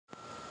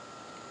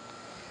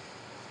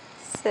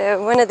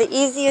So one of the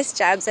easiest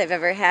jobs I've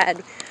ever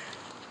had,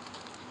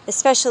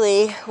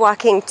 especially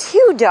walking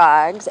two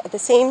dogs at the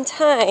same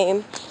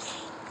time.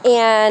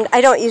 And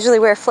I don't usually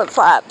wear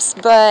flip-flops,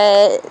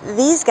 but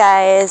these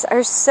guys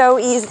are so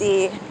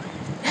easy.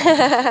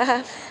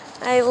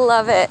 I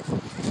love it.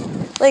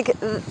 Like,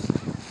 I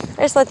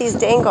just let these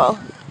dangle.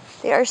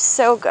 They are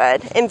so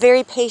good and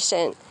very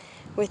patient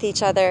with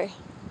each other.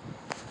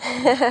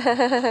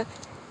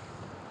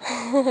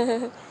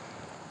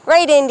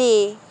 Right,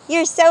 Indy?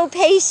 You're so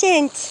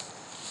patient.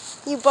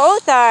 You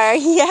both are,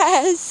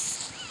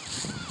 yes.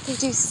 They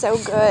do so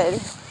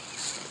good.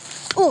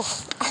 Ooh,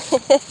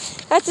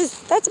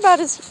 that's about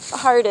as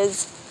hard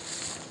as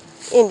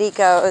Indy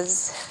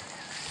goes.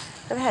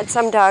 I've had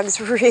some dogs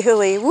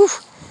really,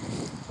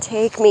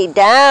 take me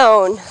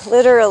down,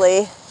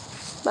 literally.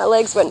 My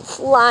legs went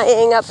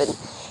flying up and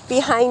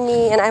behind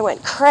me, and I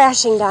went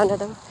crashing down to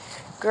the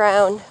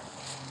ground.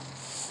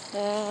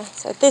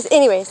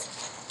 Anyways,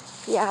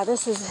 yeah,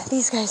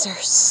 these guys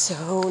are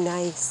so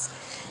nice.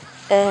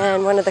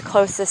 And one of the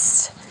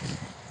closest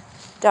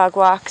dog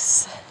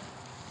walks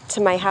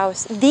to my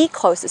house, the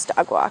closest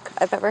dog walk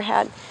I've ever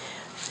had.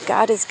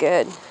 God is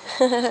good.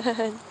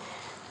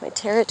 My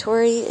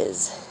territory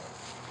is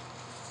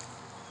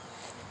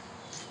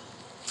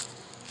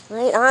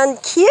right on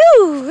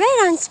cue,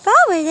 right on spot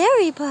with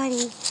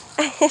everybody.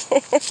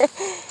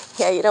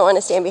 Yeah, you don't want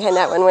to stand behind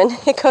that one when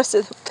it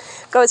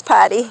goes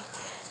potty.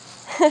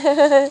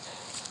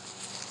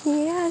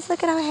 Yes,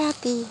 look at how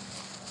happy.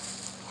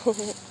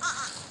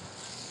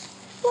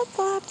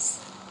 Flip-flops.